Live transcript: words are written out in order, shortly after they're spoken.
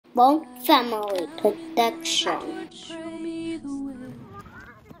Wengfamily production.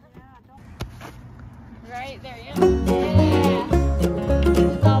 Right there, yeah.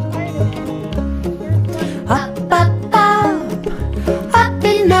 It's all part of it. Up, up, up, up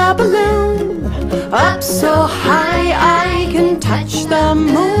in a balloon, up so high I can touch the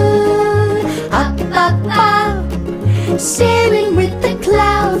moon. Up, up, up, sailing with the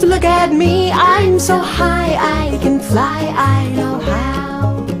clouds. Look at me, I'm so high I can fly, I know how.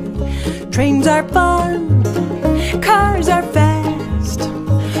 Trains are fun, cars are fast,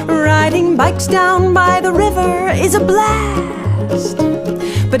 riding bikes down by the river is a blast.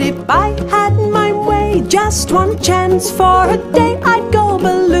 But if I had my way, just one chance for a day, I'd go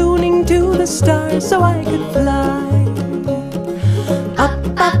ballooning to the stars so I could fly. Up,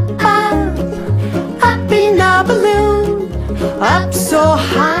 up, up, up in a balloon, up so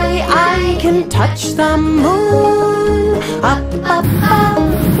high I can touch the moon. Up, up,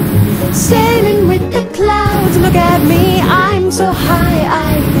 up, sailing with the clouds. Look at me, I'm so high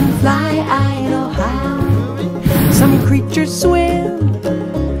I can fly, I know how. Some creatures swim,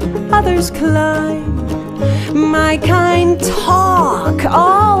 others climb, my kind talk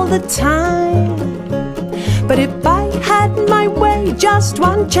all the time. But if I had my way, just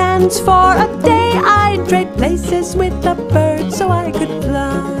one chance for a day, I'd trade places with the birds so I could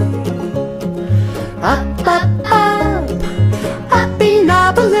fly. Up, up, up, up in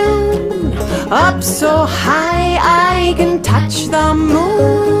a balloon, up so high I can touch the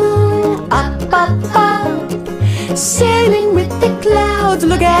moon. Up, up, up, sailing with the clouds.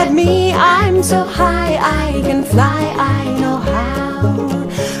 Look at me, I'm so high I can fly, I know how.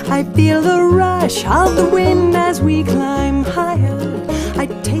 I feel the rush of the wind as we climb higher. I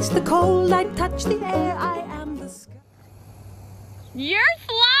taste the cold, I touch the air, I am the sky. You're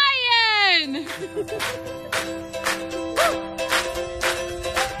flying!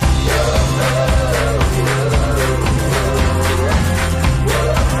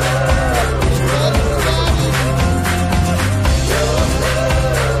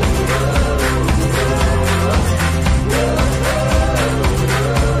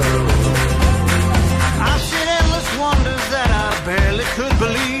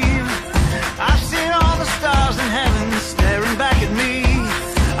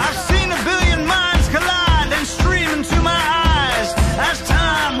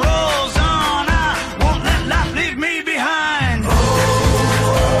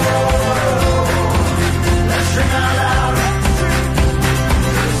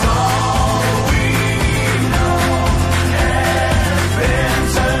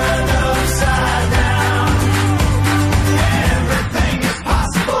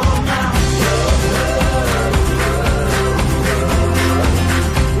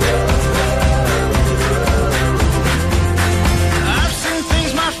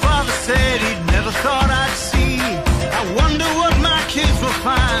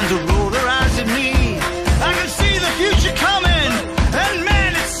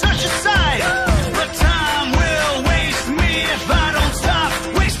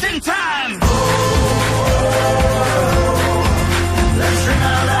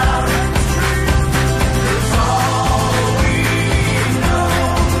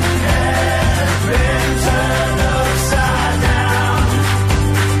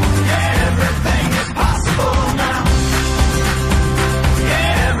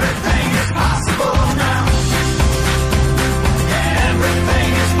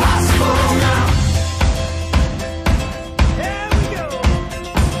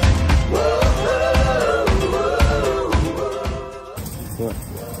 What?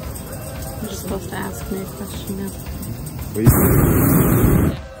 You're supposed to ask me a question now.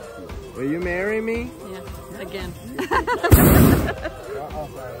 Will you marry me? Yeah, again. Oh,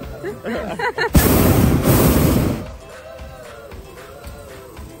 sorry.